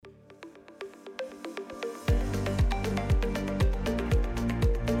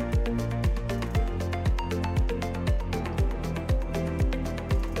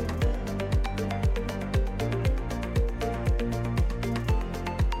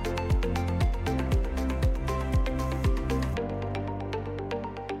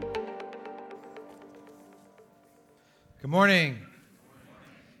Good morning.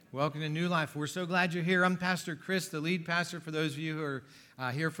 Welcome to New Life. We're so glad you're here. I'm Pastor Chris, the lead pastor. For those of you who are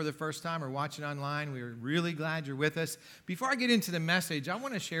here for the first time or watching online, we're really glad you're with us. Before I get into the message, I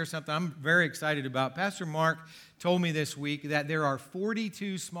want to share something I'm very excited about. Pastor Mark told me this week that there are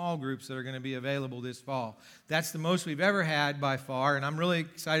 42 small groups that are going to be available this fall. That's the most we've ever had by far, and I'm really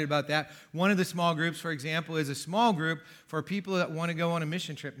excited about that. One of the small groups, for example, is a small group for people that want to go on a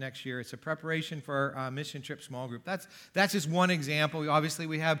mission trip next year. It's a preparation for a mission trip small group. That's just one example. Obviously,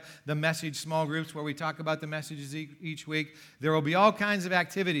 we have the message small groups where we talk about the messages each week. There will be all kinds of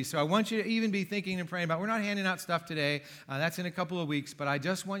activities, so I want you to even be thinking and praying about. We're not handing out stuff today. That's in a couple of weeks, but I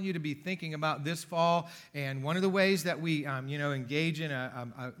just want you to be thinking about this fall, and one of the ways that we engage in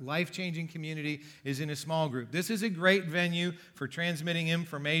a life-changing community is in a small group. This is a great venue for transmitting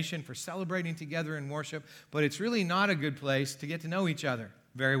information, for celebrating together in worship, but it's really not a good place to get to know each other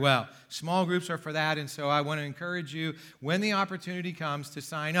very well. Small groups are for that, and so I want to encourage you, when the opportunity comes, to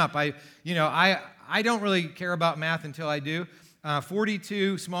sign up. I don't really care about math until I do.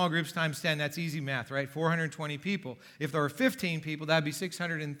 42 small groups times 10, that's easy math, right? 420 people. If there were 15 people, that'd be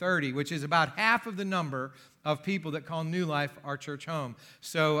 630, which is about half of the number of people that call New Life our church home.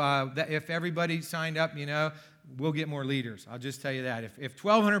 So if everybody signed up, we'll get more leaders. I'll just tell you that. If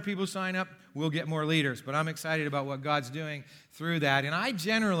 1,200 people sign up, we'll get more leaders. But I'm excited about what God's doing through that. And I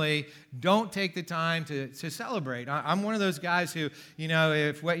generally don't take the time to celebrate. I'm one of those guys who,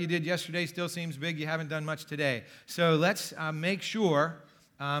 if what you did yesterday still seems big, you haven't done much today. So let's make sure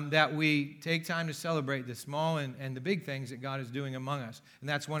that we take time to celebrate the small and the big things that God is doing among us. And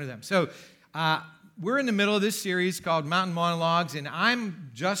that's one of them. So we're in the middle of this series called Mountain Monologues, and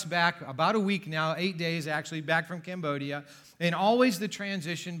I'm just back about a week now, 8 days actually, back from Cambodia. And always the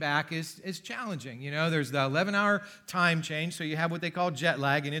transition back is challenging. There's the 11-hour time change, so you have what they call jet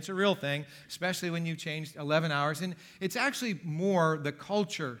lag, and it's a real thing, especially when you've changed 11 hours. And it's actually more the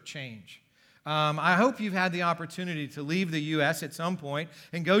culture change. I hope you've had the opportunity to leave the U.S. at some point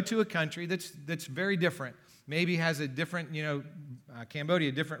and go to a country that's very different. Maybe has a different,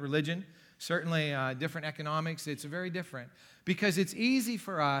 Cambodia, different religion, certainly different economics. It's very different because it's easy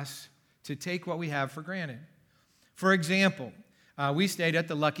for us to take what we have for granted. For example, we stayed at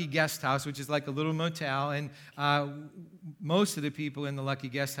the Lucky Guest House, which is like a little motel, and most of the people in the Lucky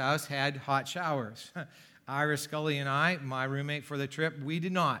Guest House had hot showers. Iris Scully and I, my roommate for the trip, we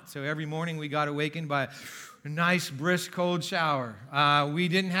did not. So every morning we got awakened by a nice, brisk, cold shower. We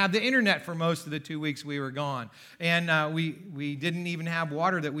didn't have the internet for most of the 2 weeks we were gone. And we didn't even have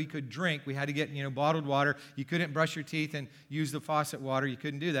water that we could drink. We had to get, bottled water. You couldn't brush your teeth and use the faucet water. You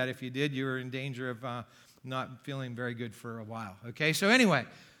couldn't do that. If you did, you were in danger of not feeling very good for a while. Okay, so anyway,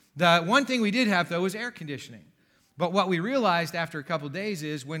 the one thing we did have, though, was air conditioning. But what we realized after a couple of days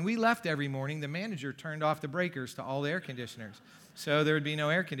is when we left every morning, the manager turned off the breakers to all the air conditioners. So there would be no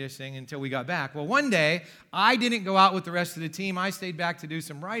air conditioning until we got back. Well, one day, I didn't go out with the rest of the team. I stayed back to do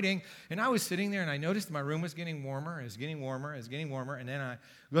some writing, and I was sitting there, and I noticed my room was getting warmer. It was getting warmer. It was getting warmer. And then I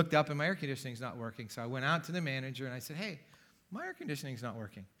looked up, and my air conditioning's not working. So I went out to the manager, and I said, hey, my air conditioning's not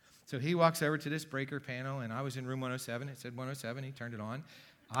working. So he walks over to this breaker panel, and I was in room 107. It said 107. He turned it on.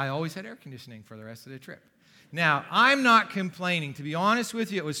 I always had air conditioning for the rest of the trip. Now, I'm not complaining. To be honest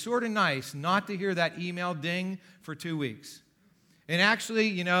with you, it was sort of nice not to hear that email ding for 2 weeks. And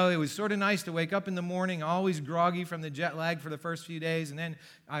actually, it was sort of nice to wake up in the morning, always groggy from the jet lag for the first few days, and then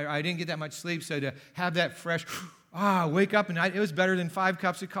I didn't get that much sleep, so to have that fresh, wake up, and it was better than 5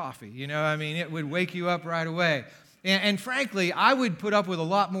 cups of coffee. It would wake you up right away. And frankly, I would put up with a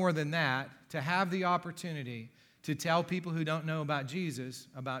lot more than that to have the opportunity to tell people who don't know about Jesus.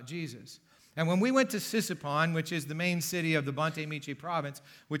 And when we went to Sisipon, which is the main city of the Bante Miche province,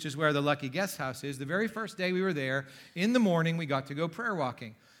 which is where the Lucky Guest House is, the very first day we were there, in the morning, we got to go prayer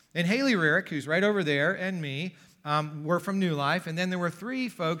walking. And Haley Rarick, who's right over there, and me, were from New Life. And then there were 3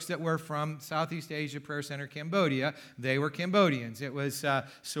 folks that were from Southeast Asia Prayer Center, Cambodia. They were Cambodians. It was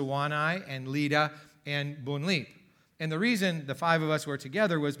Sawanai and Lida and Bunleep. And the reason the 5 of us were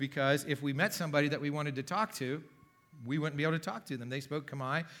together was because if we met somebody that we wanted to talk to, we wouldn't be able to talk to them. They spoke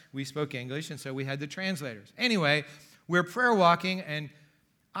Khmer, we spoke English, and so we had the translators. Anyway, we're prayer walking, and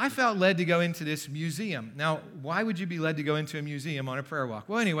I felt led to go into this museum. Now, why would you be led to go into a museum on a prayer walk?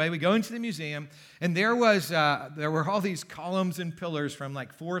 Well, anyway, we go into the museum, and there were all these columns and pillars from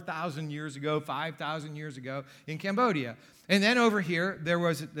like 4,000 years ago, 5,000 years ago in Cambodia. And then over here, there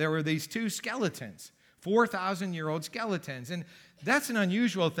were these 2 skeletons, 4,000-year-old skeletons. And that's an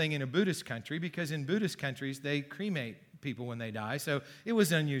unusual thing in a Buddhist country because in Buddhist countries, they cremate people when they die, so it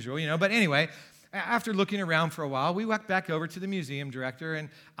was unusual, But anyway, after looking around for a while, we walked back over to the museum director, and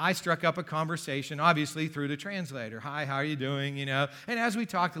I struck up a conversation, obviously through the translator. Hi, how are you doing, And as we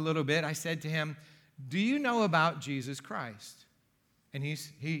talked a little bit, I said to him, do you know about Jesus Christ? And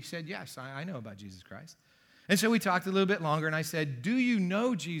he said, yes, I know about Jesus Christ. And so we talked a little bit longer, and I said, do you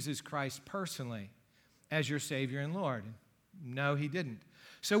know Jesus Christ personally as your Savior and Lord? No, he didn't.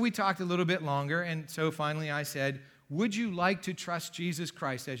 So we talked a little bit longer, and so finally I said, would you like to trust Jesus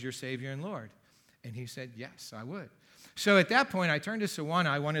Christ as your Savior and Lord? And he said, yes, I would. So at that point, I turned to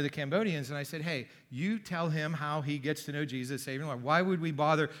Sawana, one of the Cambodians, and I said, hey, you tell him how he gets to know Jesus, Savior and Lord. Why would we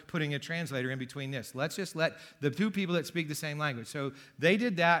bother putting a translator in between this? Let's just let the two people that speak the same language. So they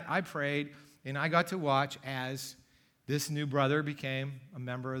did that. I prayed, and I got to watch as this new brother became a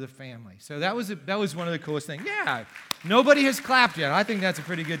member of the family. So that was one of the coolest things. Yeah, nobody has clapped yet. I think that's a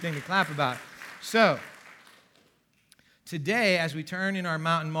pretty good thing to clap about. So today, as we turn in our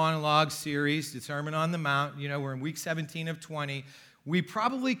Mountain Monologues series, the Sermon on the Mount, we're in week 17 of 20, we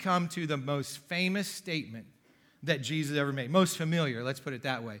probably come to the most famous statement that Jesus ever made. Most familiar, let's put it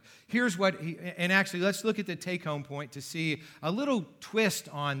that way. Here's what and actually, let's look at the take-home point to see a little twist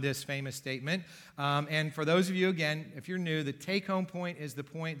on this famous statement. And for those of you, again, if you're new, the take-home point is the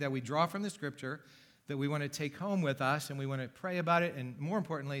point that we draw from the Scripture that we want to take home with us, and we want to pray about it, and more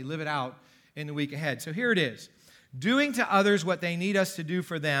importantly, live it out in the week ahead. So here it is. Doing to others what they need us to do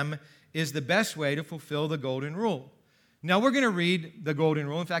for them is the best way to fulfill the golden rule. Now, we're going to read the golden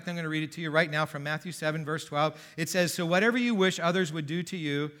rule. In fact, I'm going to read it to you right now from Matthew 7, verse 12. It says, so whatever you wish others would do to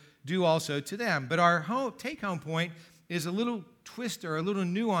you, do also to them. But our take-home point is a little twist or a little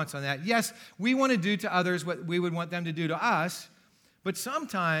nuance on that. Yes, we want to do to others what we would want them to do to us, but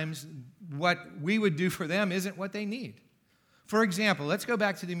sometimes what we would do for them isn't what they need. For example, let's go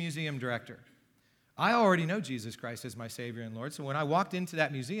back to the museum director. I already know Jesus Christ as my Savior and Lord, so when I walked into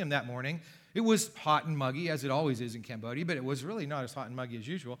that museum that morning, it was hot and muggy, as it always is in Cambodia, but it was really not as hot and muggy as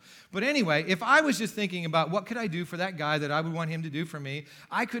usual. But anyway, if I was just thinking about what could I do for that guy that I would want him to do for me,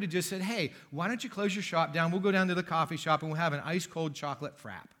 I could have just said, hey, why don't you close your shop down? We'll go down to the coffee shop and we'll have an ice-cold chocolate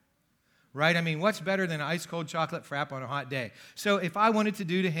frap. Right? I mean, what's better than an ice-cold chocolate frap on a hot day? So if I wanted to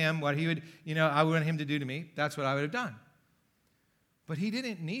do to him what he would, I want him to do to me, that's what I would have done. But he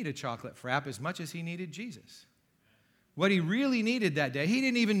didn't need a chocolate frap as much as he needed Jesus. What he really needed that day, he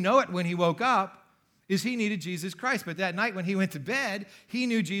didn't even know it when he woke up, is he needed Jesus Christ. But that night when he went to bed, he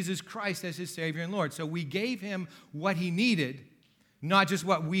knew Jesus Christ as his Savior and Lord. So we gave him what he needed, not just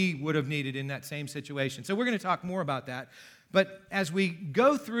what we would have needed in that same situation. So we're going to talk more about that. But as we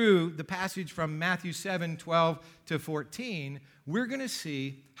go through the passage from Matthew 7, 12 to 14, we're going to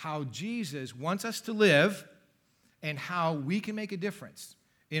see how Jesus wants us to live and how we can make a difference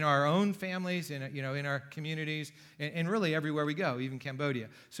in our own families, in our communities, and really everywhere we go, even Cambodia.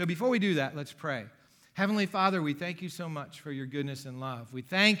 So before we do that, let's pray. Heavenly Father, we thank you so much for your goodness and love. We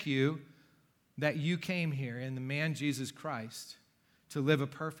thank you that you came here in the man Jesus Christ to live a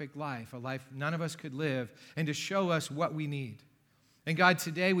perfect life, a life none of us could live, and to show us what we need. And God,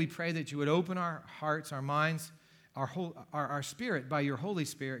 today we pray that you would open our hearts, our minds, our spirit by your Holy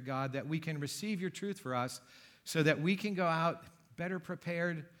Spirit, God, that we can receive your truth for us so that we can go out better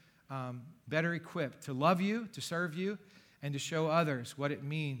prepared, better equipped to love you, to serve you, and to show others what it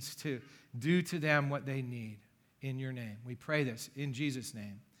means to do to them what they need in your name. We pray this in Jesus'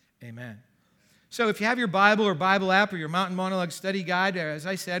 name. Amen. So if you have your Bible or Bible app or your Mountain Monologue study guide, as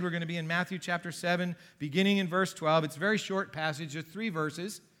I said, we're going to be in Matthew chapter 7, beginning in verse 12. It's a very short passage, just 3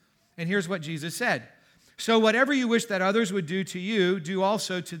 verses. And here's what Jesus said. So whatever you wish that others would do to you, do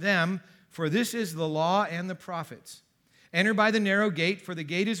also to them, for this is the law and the prophets. Enter by the narrow gate, for the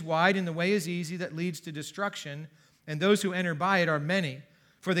gate is wide and the way is easy that leads to destruction, and those who enter by it are many.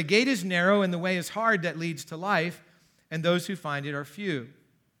 For the gate is narrow and the way is hard that leads to life, and those who find it are few.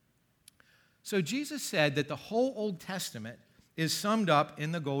 So Jesus said that the whole Old Testament is summed up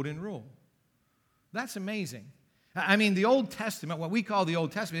in the Golden Rule. That's amazing. I mean, the Old Testament, what we call the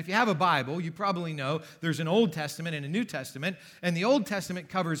Old Testament, if you have a Bible, you probably know there's an Old Testament and a New Testament, and the Old Testament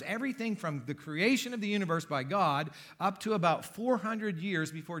covers everything from the creation of the universe by God up to about 400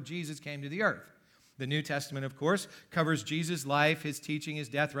 years before Jesus came to the earth. The New Testament, of course, covers Jesus' life, his teaching, his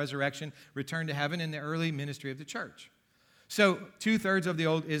death, resurrection, return to heaven, and the early ministry of the church. So 2/3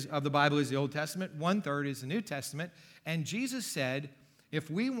 of the Bible is the Old Testament, 1/3 is the New Testament, and Jesus said, if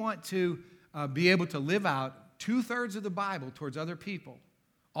we want to be able to live out 2/3 of the Bible towards other people,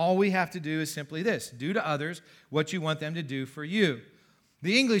 all we have to do is simply this: do to others what you want them to do for you.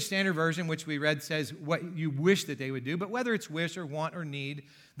 The English Standard Version, which we read, says what you wish that they would do, but whether it's wish or want or need,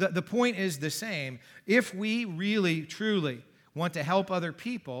 the point is the same. If we really, truly want to help other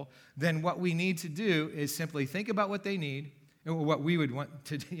people, then what we need to do is simply think about what they need, or what we would want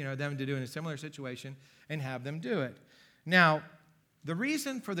to, them to do in a similar situation, and have them do it. Now, the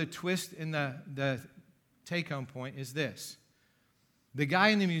reason for the twist in the take-home point is this. The guy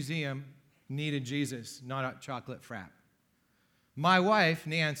in the museum needed Jesus, not a chocolate frap. My wife,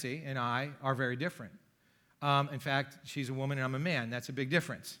 Nancy, and I are very different. In fact, she's a woman and I'm a man. That's a big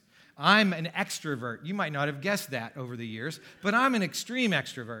difference. I'm an extrovert. You might not have guessed that over the years, but I'm an extreme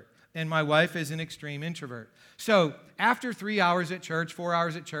extrovert, and my wife is an extreme introvert. So after 3 hours at church, 4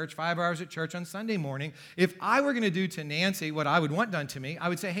 hours at church, 5 hours at church on Sunday morning, if I were going to do to Nancy what I would want done to me, I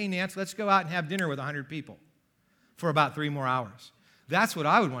would say, hey, Nancy, let's go out and have dinner with 100 people for about 3 more hours. That's what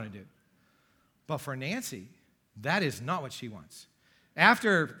I would want to do. But for Nancy, that is not what she wants.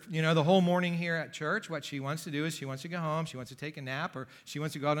 After, the whole morning here at church, what she wants to do is she wants to go home, she wants to take a nap, or she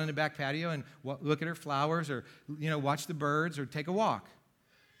wants to go out on the back patio and look at her flowers, or, watch the birds, or take a walk.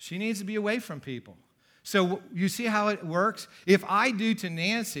 She needs to be away from people. So you see how it works? If I do to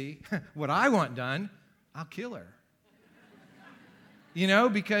Nancy what I want done, I'll kill her.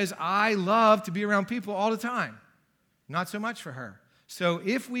 Because I love to be around people all the time. Not so much for her. So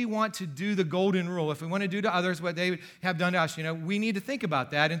if we want to do the golden rule, if we want to do to others what they have done to us, we need to think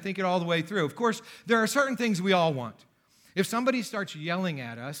about that and think it all the way through. Of course, there are certain things we all want. If somebody starts yelling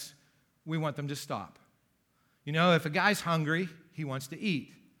at us, we want them to stop. If a guy's hungry, he wants to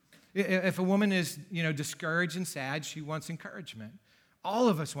eat. If a woman is, discouraged and sad, she wants encouragement. All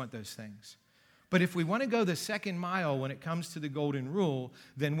of us want those things. But if we want to go the second mile when it comes to the golden rule,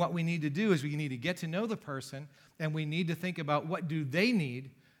 then what we need to do is we need to get to know the person, and we need to think about what do they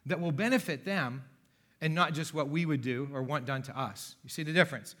need that will benefit them, and not just what we would do or want done to us. You see the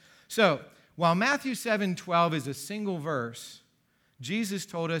difference? So while Matthew 7:12 is a single verse, Jesus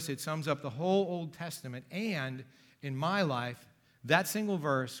told us it sums up the whole Old Testament, and in my life, that single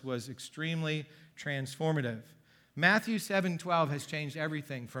verse was extremely transformative. Matthew 7:12 has changed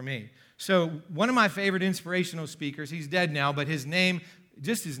everything for me. So one of my favorite inspirational speakers, he's dead now, but his name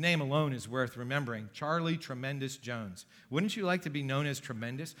alone is worth remembering, Charlie Tremendous Jones. Wouldn't you like to be known as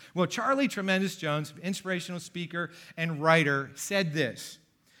Tremendous? Well, Charlie Tremendous Jones, inspirational speaker and writer, said this: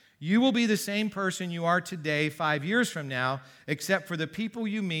 you will be the same person you are today 5 years from now, except for the people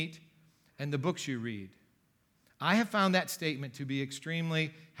you meet and the books you read. I have found that statement to be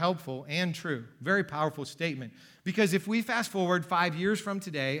extremely helpful and true. Very powerful statement. Because if we fast forward 5 years from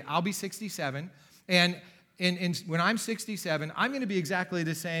today, I'll be 67, and when I'm 67, I'm going to be exactly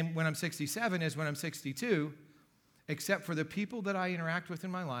the same when I'm 67 as when I'm 62, except for the people that I interact with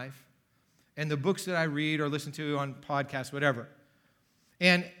in my life and the books that I read or listen to on podcasts, whatever.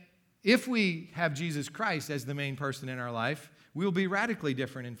 And if we have Jesus Christ as the main person in our life, we'll be radically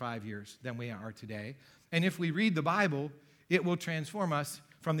different in 5 years than we are today. And if we read the Bible, it will transform us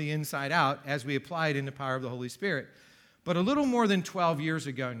from the inside out as we apply it in the power of the Holy Spirit. But a little more than 12 years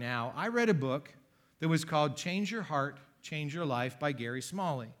ago now, I read a book that was called Change Your Heart, Change Your Life by Gary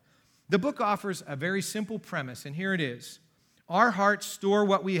Smalley. The book offers a very simple premise, and here it is. Our hearts store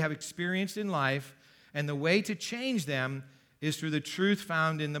what we have experienced in life, and the way to change them is through the truth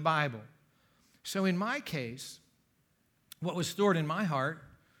found in the Bible. So in my case, what was stored in my heart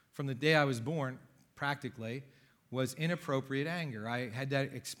from the day I was born, practically, was inappropriate anger. I had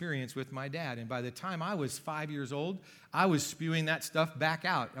that experience with my dad, and by the time I was 5 years old, I was spewing that stuff back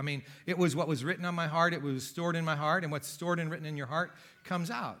out. I mean, it was what was written on my heart, it was stored in my heart, and what's stored and written in your heart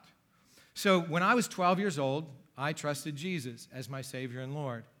comes out. So when I was 12 years old, I trusted Jesus as my Savior and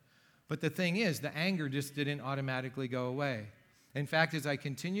Lord. But the thing is, the anger just didn't automatically go away. In fact, as I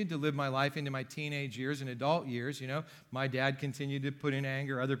continued to live my life into my teenage years and adult years, my dad continued to put in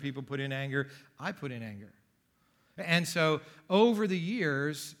anger, other people put in anger, I put in anger. And so over the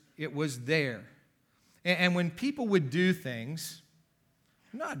years, it was there. And when people would do things,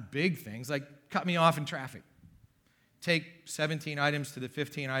 not big things, like cut me off in traffic, take 17 items to the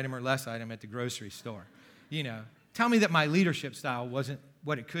 15 item or less item at the grocery store, tell me that my leadership style wasn't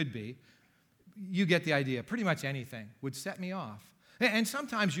what it could be, you get the idea. Pretty much anything would set me off. And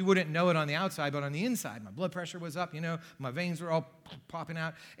sometimes you wouldn't know it on the outside, but on the inside, my blood pressure was up, my veins were all popping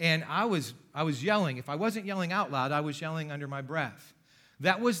out, and I was yelling. If I wasn't yelling out loud, I was yelling under my breath.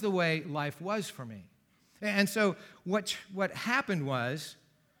 That was the way life was for me. And so what happened was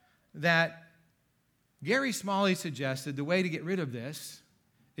that Gary Smalley suggested the way to get rid of this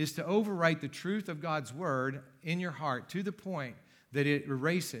is to overwrite the truth of God's word in your heart to the point that it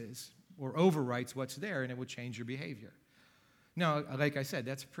erases or overwrites what's there, and it will change your behavior. No, like I said,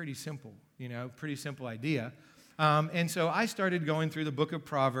 that's pretty simple, pretty simple idea. And so I started going through the book of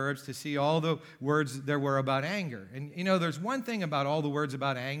Proverbs to see all the words there were about anger. And, there's one thing about all the words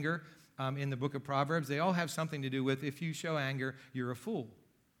about anger in the book of Proverbs. They all have something to do with if you show anger, you're a fool.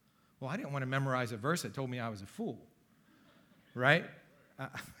 Well, I didn't want to memorize a verse that told me I was a fool, right?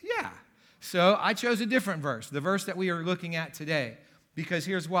 Yeah. So I chose a different verse, the verse that we are looking at today, because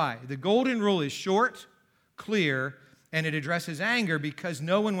here's why. The golden rule is short, clear, and it addresses anger because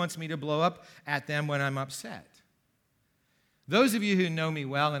no one wants me to blow up at them when I'm upset. Those of you who know me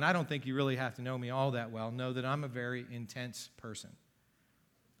well, and I don't think you really have to know me all that well, know that I'm a very intense person.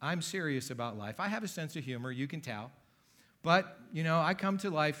 I'm serious about life. I have a sense of humor, you can tell. But, I come to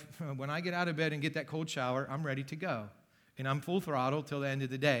life, when I get out of bed and get that cold shower, I'm ready to go. And I'm full throttle till the end of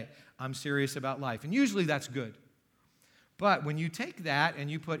the day. I'm serious about life. And usually that's good. But when you take that and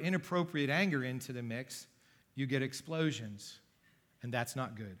you put inappropriate anger into the mix, you get explosions. And that's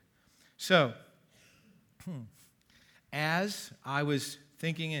not good. So, as I was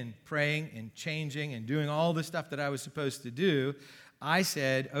thinking and praying and changing and doing all the stuff that I was supposed to do, I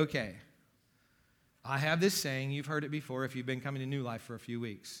said, okay, I have this saying, you've heard it before if you've been coming to New Life for a few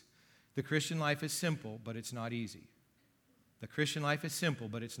weeks. The Christian life is simple, but it's not easy. The Christian life is simple,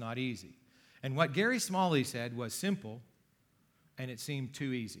 but it's not easy. And what Gary Smalley said was simple, and it seemed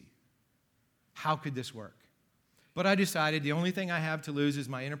too easy. How could this work? But I decided the only thing I have to lose is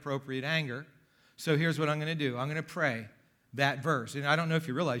my inappropriate anger. So here's what I'm going to do. I'm going to pray that verse. And I don't know if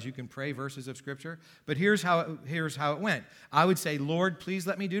you realize you can pray verses of Scripture, but here's how it went. I would say, Lord, please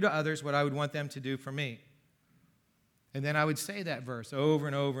let me do to others what I would want them to do for me. And then I would say that verse over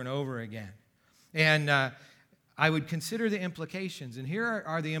and over and over again. And I would consider the implications. And here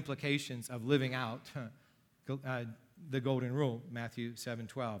are the implications of living out the golden rule, Matthew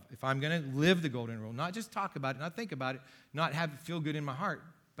 7:12. If I'm going to live the golden rule, not just talk about it, not think about it, not have it feel good in my heart,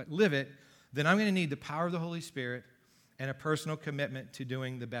 but live it, then I'm going to need the power of the Holy Spirit and a personal commitment to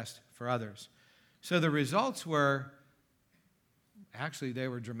doing the best for others. So the results were, actually, they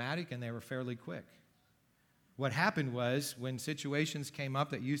were dramatic and they were fairly quick. What happened was, when situations came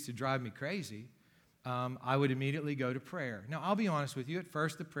up that used to drive me crazy, I would immediately go to prayer. Now, I'll be honest with you, at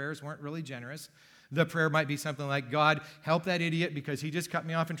first the prayers weren't really generous. The prayer might be something like, God, help that idiot because he just cut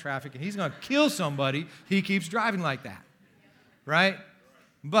me off in traffic and he's going to kill somebody. He keeps driving like that, right?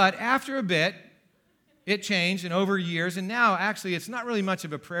 But after a bit, it changed, and over years, and now actually it's not really much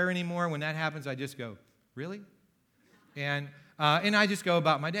of a prayer anymore. When that happens, I just go, really? And I just go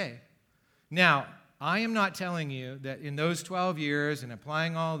about my day. Now, I am not telling you that in those 12 years and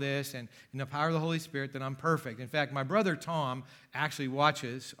applying all this and in the power of the Holy Spirit that I'm perfect. In fact, my brother Tom actually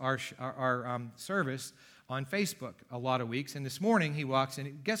watches our service on Facebook a lot of weeks, and this morning he walks in,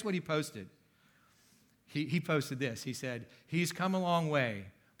 and guess what he posted? He posted this. He said, he's come a long way,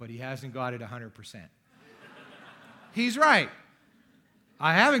 but he hasn't got it 100%. He's right.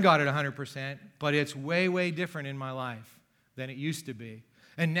 I haven't got it 100%, but it's way, way different in my life than it used to be.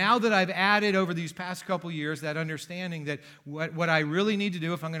 And now that I've added over these past couple years that understanding that what I really need to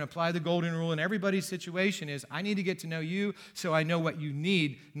do if I'm going to apply the golden rule in everybody's situation is I need to get to know you so I know what you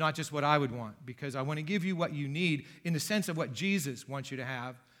need, not just what I would want, because I want to give you what you need in the sense of what Jesus wants you to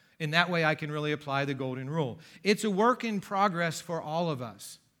have. And that way I can really apply the golden rule. It's a work in progress for all of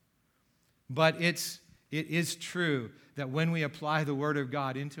us. But it is true that when we apply the Word of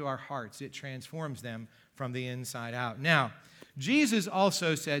God into our hearts, it transforms them from the inside out. Now, Jesus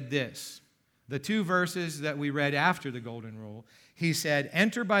also said this, the two verses that we read after the golden rule. He said,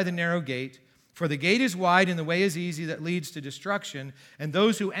 enter by the narrow gate, for the gate is wide and the way is easy that leads to destruction, and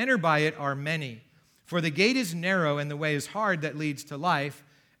those who enter by it are many. For the gate is narrow and the way is hard that leads to life,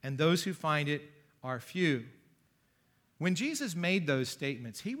 and those who find it are few. When Jesus made those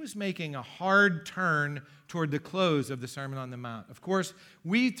statements, he was making a hard turn toward the close of the Sermon on the Mount. Of course,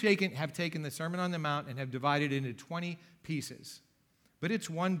 we have taken the Sermon on the Mount and have divided it into 20 pieces. But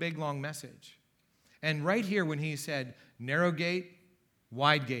it's one big, long message. And right here when he said, narrow gate,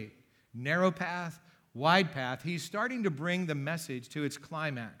 narrow path, wide path, he's starting to bring the message to its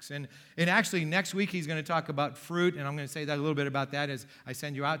climax. And actually, next week he's going to talk about fruit, and I'm going to say that a little bit about that as I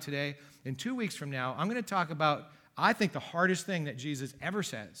send you out today. And 2 weeks from now, I'm going to talk about, I think, the hardest thing that Jesus ever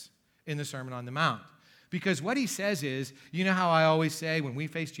says in the Sermon on the Mount. Because what he says is, you know how I always say when we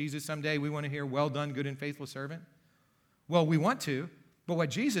face Jesus someday, we want to hear, well done, good and faithful servant? Well, we want to, but what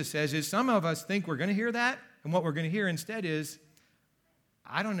Jesus says is some of us think we're going to hear that, and what we're going to hear instead is,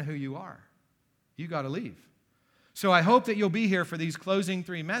 I don't know who you are. You got to leave. So I hope that you'll be here for these closing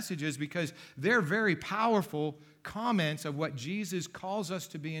 3 messages because they're very powerful comments of what Jesus calls us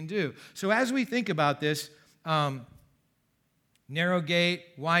to be and do. So as we think about this, Narrow gate,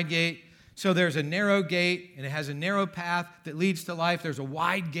 wide gate. So there's a narrow gate, and it has a narrow path that leads to life. There's a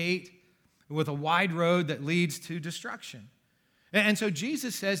wide gate with a wide road that leads to destruction. And so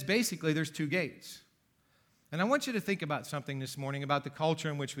Jesus says, basically, there's two gates. And I want you to think about something this morning about the culture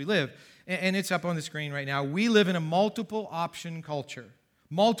in which we live. And it's up on the screen right now. We live in a multiple option culture.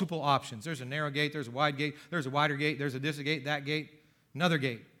 Multiple options. There's a narrow gate, there's a wide gate, there's a wider gate, there's a this gate, that gate, another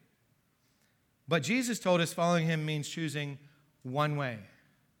gate. But Jesus told us following him means choosing one way.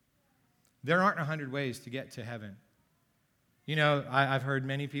 There aren't 100 ways to get to heaven. You know, I've heard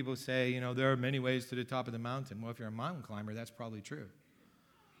many people say, there are many ways to the top of the mountain. Well, if you're a mountain climber, that's probably true.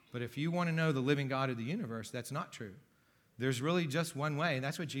 But if you want to know the living God of the universe, that's not true. There's really just one way, and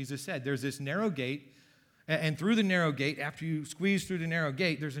that's what Jesus said. There's this narrow gate, and through the narrow gate, after you squeeze through the narrow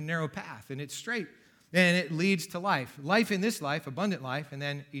gate, there's a narrow path, and it's straight, and it leads to life. Life in this life, abundant life, and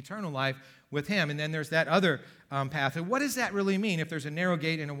then eternal life with him. And then there's that other path. And what does that really mean if there's a narrow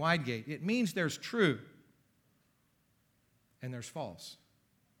gate and a wide gate? It means there's true and there's false.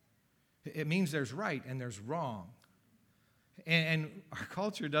 It means there's right and there's wrong. And our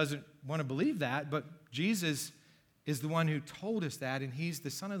culture doesn't want to believe that, but Jesus is the one who told us that, and he's the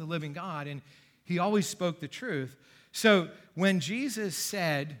Son of the living God, and he always spoke the truth. So when Jesus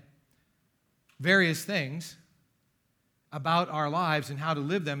said various things about our lives and how to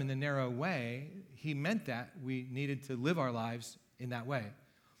live them in the narrow way, he meant that we needed to live our lives in that way.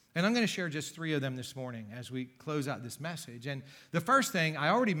 And I'm going to share just 3 of them this morning as we close out this message. And the first thing, I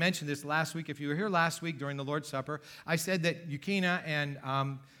already mentioned this last week. If you were here last week during the Lord's Supper, I said that Yukina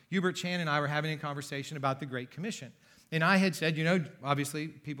and Hubert Chan and I were having a conversation about the Great Commission. And I had said, obviously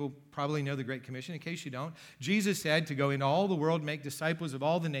people probably know the Great Commission. In case you don't, Jesus said to go into all the world, make disciples of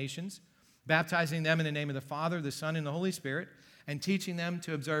all the nations, baptizing them in the name of the Father, the Son, and the Holy Spirit, and teaching them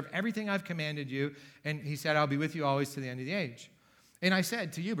to observe everything I've commanded you. And he said, I'll be with you always to the end of the age. And I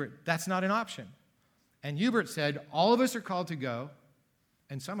said to Hubert, that's not an option. And Hubert said, all of us are called to go,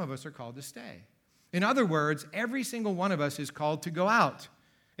 and some of us are called to stay. In other words, every single one of us is called to go out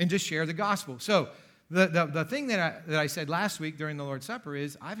and to share the gospel. So the thing that I said last week during the Lord's Supper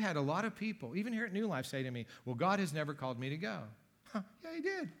is I've had a lot of people, even here at New Life, say to me, well, God has never called me to go. Yeah, he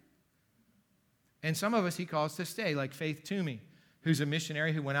did. And some of us he calls to stay, like Faith Toomey, who's a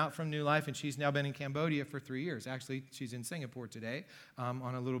missionary who went out from New Life, and she's now been in Cambodia for 3 years. Actually, she's in Singapore today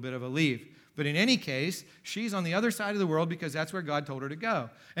on a little bit of a leave. But in any case, she's on the other side of the world because that's where God told her to go.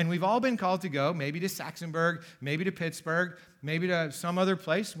 And we've all been called to go, maybe to Saxonburg, maybe to Pittsburgh, maybe to some other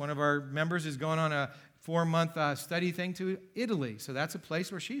place. One of our members is going on a 4-month study thing to Italy. So that's a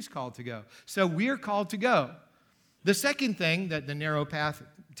place where she's called to go. So we're called to go. The second thing that the narrow path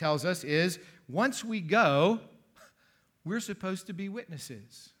tells us is once we go, we're supposed to be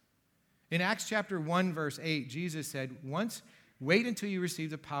witnesses. In Acts chapter 1, verse 8, Jesus said, wait until you receive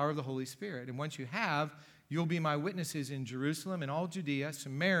the power of the Holy Spirit. And once you have, you'll be my witnesses in Jerusalem and all Judea,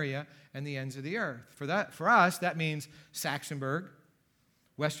 Samaria, and the ends of the earth. For us, that means Saxonburg,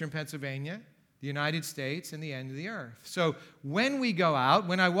 Western Pennsylvania, the United States, and the end of the earth. So when we go out,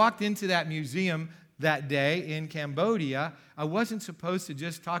 when I walked into that museum that day in Cambodia, I wasn't supposed to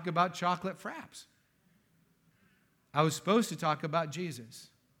just talk about chocolate fraps. I was supposed to talk about Jesus.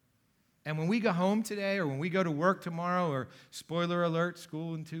 And when we go home today or when we go to work tomorrow, or spoiler alert,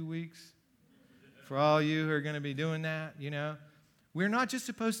 school in 2 weeks, for all you who are going to be doing that, we're not just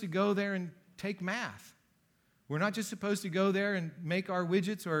supposed to go there and take math. We're not just supposed to go there and make our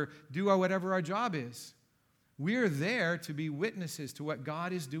widgets or do whatever our job is. We're there to be witnesses to what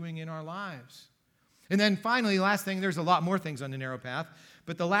God is doing in our lives. And then finally, last thing, there's a lot more things on the narrow path,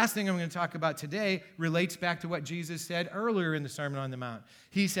 but the last thing I'm going to talk about today relates back to what Jesus said earlier in the Sermon on the Mount.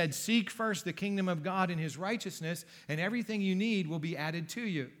 He said, seek first the kingdom of God and his righteousness, and everything you need will be added to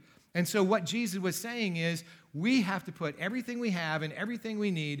you. And so what Jesus was saying is, we have to put everything we have and everything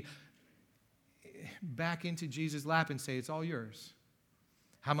we need back into Jesus' lap and say, it's all yours.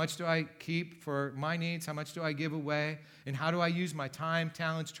 How much do I keep for my needs? How much do I give away? And how do I use my time,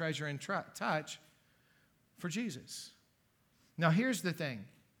 talents, treasure, and touch for Jesus? Now, here's the thing.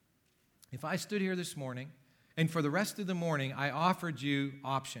 If I stood here this morning, and for the rest of the morning, I offered you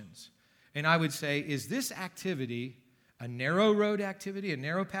options, and I would say, is this activity a narrow road activity, a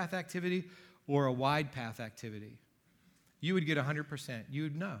narrow path activity, or a wide path activity? You would get 100%. You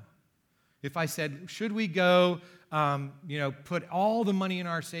would know. If I said, should we go, put all the money in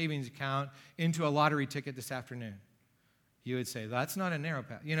our savings account into a lottery ticket this afternoon? You would say, that's not a narrow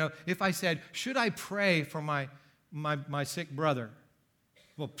path. If I said, should I pray for my sick brother?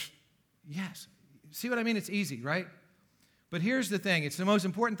 Well, yes. See what I mean? It's easy, right? But here's the thing. It's the most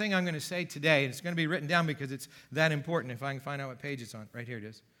important thing I'm going to say today, and it's going to be written down because it's that important. If I can find out what page it's on. Right here it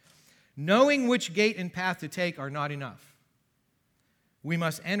is. Knowing which gate and path to take are not enough. We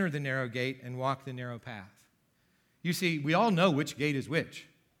must enter the narrow gate and walk the narrow path. You see, we all know which gate is which.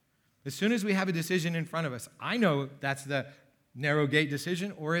 As soon as we have a decision in front of us, I know that's the narrow gate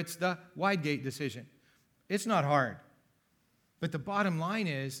decision or it's the wide gate decision. It's not hard. But the bottom line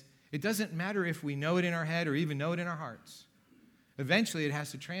is, it doesn't matter if we know it in our head or even know it in our hearts. Eventually, it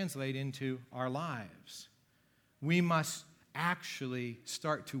has to translate into our lives. We must actually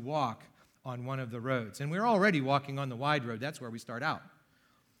start to walk on one of the roads. And we're already walking on the wide road. That's where we start out.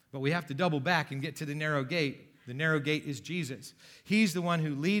 But we have to double back and get to the narrow gate. The narrow gate is Jesus. He's the one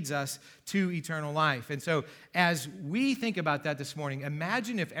who leads us to eternal life. And so as we think about that this morning,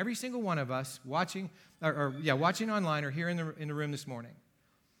 imagine if every single one of us watching online or here in the room this morning,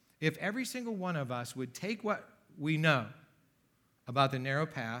 if every single one of us would take what we know about the narrow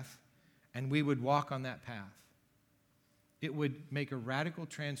path and we would walk on that path, it would make a radical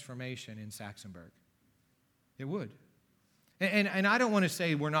transformation in Saxonburg. It would. And I don't want to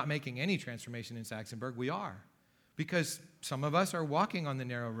say we're not making any transformation in Saxonburg. We are. Because some of us are walking on the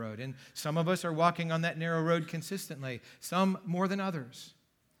narrow road, and some of us are walking on that narrow road consistently, some more than others.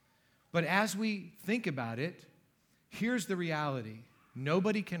 But as we think about it, here's the reality.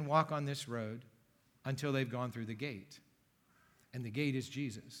 Nobody can walk on this road until they've gone through the gate. And the gate is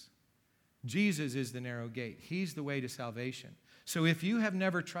Jesus. Jesus is the narrow gate. He's the way to salvation. So if you have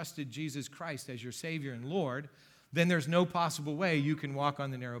never trusted Jesus Christ as your Savior and Lord, then there's no possible way you can walk on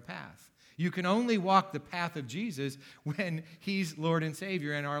the narrow path. You can only walk the path of Jesus when He's Lord and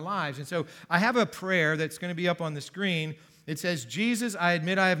Savior in our lives. And so I have a prayer that's going to be up on the screen. It says, Jesus, I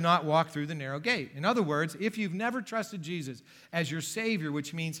admit I have not walked through the narrow gate. In other words, if you've never trusted Jesus as your Savior,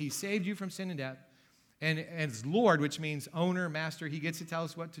 which means He saved you from sin and death, and as Lord, which means owner, master, He gets to tell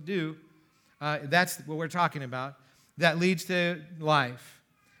us what to do, that's what we're talking about, that leads to life.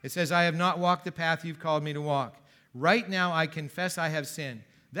 It says, I have not walked the path you've called me to walk. Right now I confess I have sinned.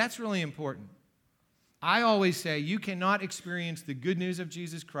 That's really important. I always say you cannot experience the good news of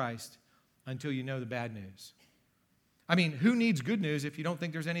Jesus Christ until you know the bad news. I mean, who needs good news if you don't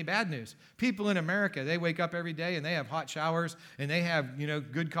think there's any bad news? People in America, they wake up every day and they have hot showers and they have,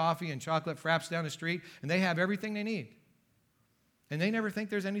 good coffee and chocolate fraps down the street and they have everything they need. And they never think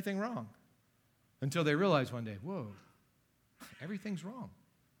there's anything wrong until they realize one day, whoa, everything's wrong.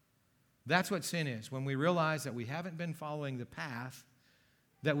 That's what sin is, when we realize that we haven't been following the path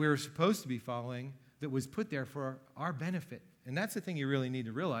that we were supposed to be following that was put there for our benefit. And that's the thing you really need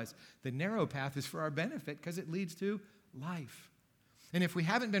to realize. The narrow path is for our benefit because it leads to life. And if we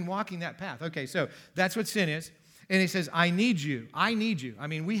haven't been walking that path, okay, so that's what sin is. And He says, I need you. I need you. I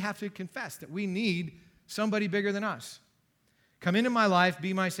mean, we have to confess that we need somebody bigger than us. Come into my life,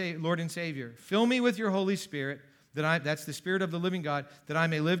 be my Lord and Savior. Fill me with your Holy Spirit, that's the Spirit of the living God, that I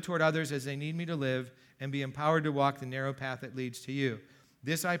may live toward others as they need me to live and be empowered to walk the narrow path that leads to you.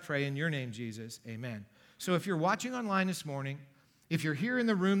 This I pray in your name, Jesus. Amen. So if you're watching online this morning, if you're here in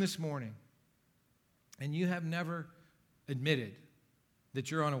the room this morning, and you have never admitted that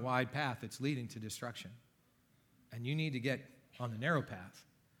you're on a wide path that's leading to destruction, and you need to get on the narrow path,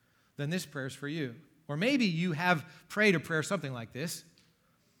 then this prayer is for you. Or maybe you have prayed a prayer something like this,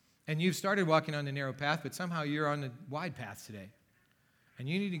 and you've started walking on the narrow path, but somehow you're on the wide path today, and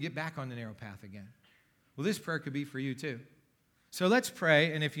you need to get back on the narrow path again. Well, this prayer could be for you too. So let's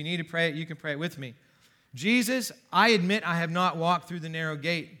pray, and if you need to pray it, you can pray it with me. Jesus, I admit I have not walked through the narrow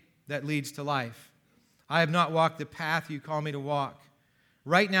gate that leads to life. I have not walked the path you call me to walk.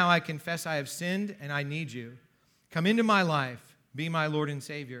 Right now I confess I have sinned and I need you. Come into my life, be my Lord and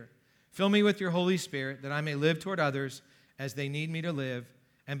Savior. Fill me with your Holy Spirit that I may live toward others as they need me to live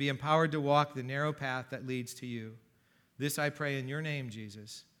and be empowered to walk the narrow path that leads to you. This I pray in your name,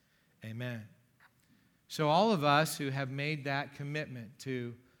 Jesus. Amen. So all of us who have made that commitment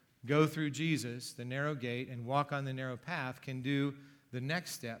to go through Jesus, the narrow gate, and walk on the narrow path can do the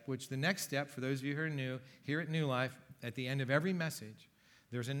next step, which the next step, for those of you who are new, here at New Life, at the end of every message,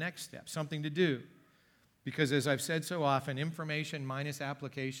 there's a next step, something to do. Because as I've said so often, information minus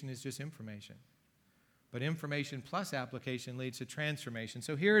application is just information. But information plus application leads to transformation.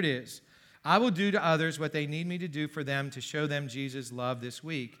 So here it is. I will do to others what they need me to do for them to show them Jesus' love this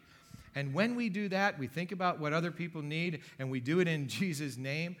week. And when we do that, we think about what other people need, and we do it in Jesus'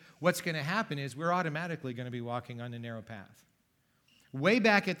 name, what's going to happen is we're automatically going to be walking on the narrow path. Way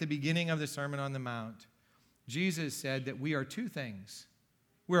back at the beginning of the Sermon on the Mount, Jesus said that we are two things.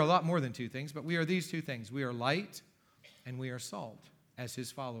 We're a lot more than two things, but we are these two things. We are light and we are salt as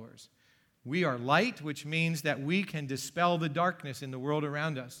His followers. We are light, which means that we can dispel the darkness in the world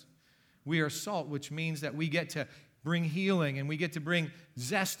around us. We are salt, which means that we get to bring healing and we get to bring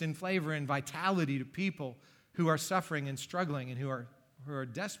zest and flavor and vitality to people who are suffering and struggling and who are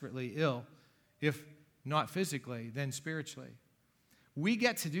desperately ill, if not physically, then spiritually. We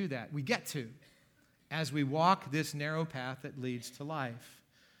get to do that. We get to, as we walk this narrow path that leads to life.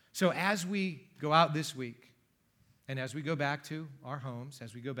 So as we go out this week, and as we go back to our homes,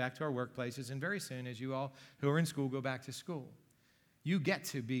 as we go back to our workplaces, and very soon, as you all who are in school go back to school, you get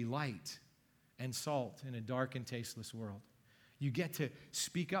to be light and salt in a dark and tasteless world. You get to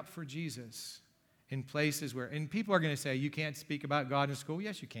speak up for Jesus in places where, and people are going to say, you can't speak about God in school.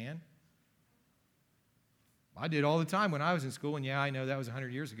 Yes, you can. I did all the time when I was in school, and yeah, I know that was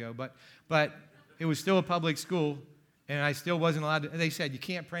 100 years ago, but it was still a public school, and I still wasn't allowed to. They said, you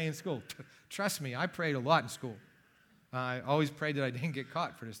can't pray in school. Trust me, I prayed a lot in school. I always prayed that I didn't get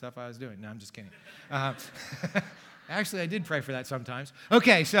caught for the stuff I was doing. No, I'm just kidding. Actually, I did pray for that sometimes.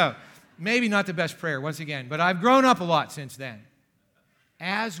 Okay, so maybe not the best prayer, once again, but I've grown up a lot since then.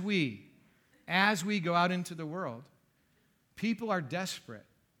 As we go out into the world, people are desperate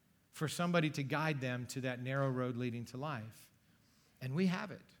for somebody to guide them to that narrow road leading to life. And we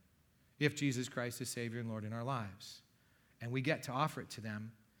have it, if Jesus Christ is Savior and Lord in our lives. And we get to offer it to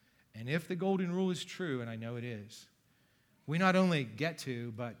them. And if the golden rule is true, and I know it is, we not only get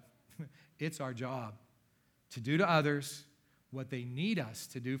to, but it's our job to do to others what they need us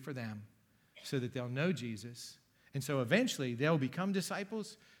to do for them so that they'll know Jesus. And so eventually they'll become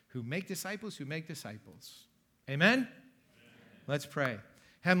disciples who make disciples who make disciples. Amen? Amen. Let's pray.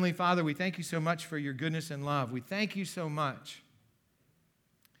 Heavenly Father, we thank you so much for your goodness and love. We thank you so much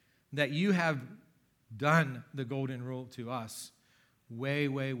that you have done the golden rule to us way,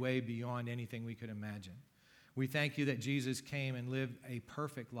 way, way beyond anything we could imagine. We thank you that Jesus came and lived a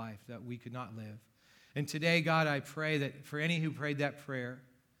perfect life that we could not live. And today, God, I pray that for any who prayed that prayer,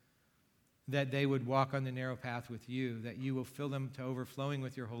 that they would walk on the narrow path with you, that you will fill them to overflowing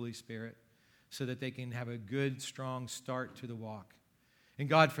with your Holy Spirit so that they can have a good, strong start to the walk. And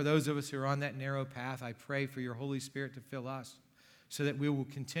God, for those of us who are on that narrow path, I pray for your Holy Spirit to fill us so that we will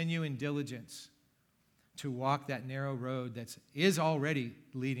continue in diligence to walk that narrow road that is already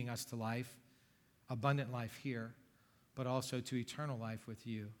leading us to life, abundant life here, but also to eternal life with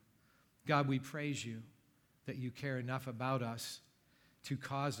you. God, we praise you that you care enough about us to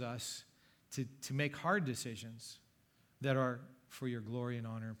cause us to make hard decisions that are for your glory and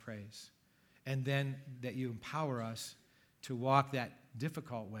honor and praise. And then that you empower us to walk that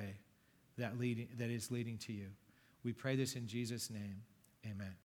difficult way that is leading to you. We pray this in Jesus' name. Amen.